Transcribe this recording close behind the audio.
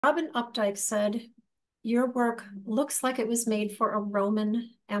Robin Updike said, "Your work looks like it was made for a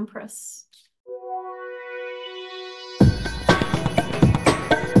Roman empress."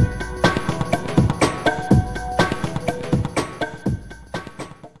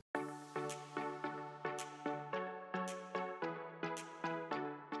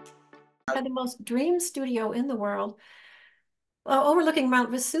 Had the most dream studio in the world, overlooking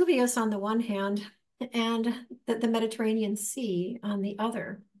Mount Vesuvius on the one hand, and the Mediterranean Sea on the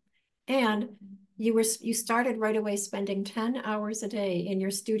other. And you started right away spending 10 hours a day in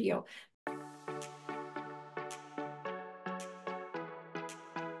your studio.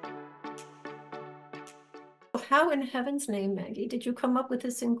 How in heaven's name, Maggie, did you come up with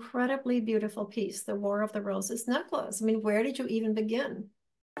this incredibly beautiful piece, the War of the Roses necklace? I mean, where did you even begin?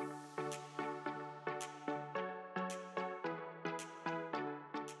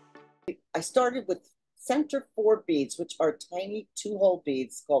 I started with center 4 beads, which are tiny 2-hole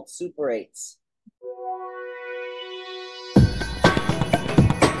beads called Super 8s.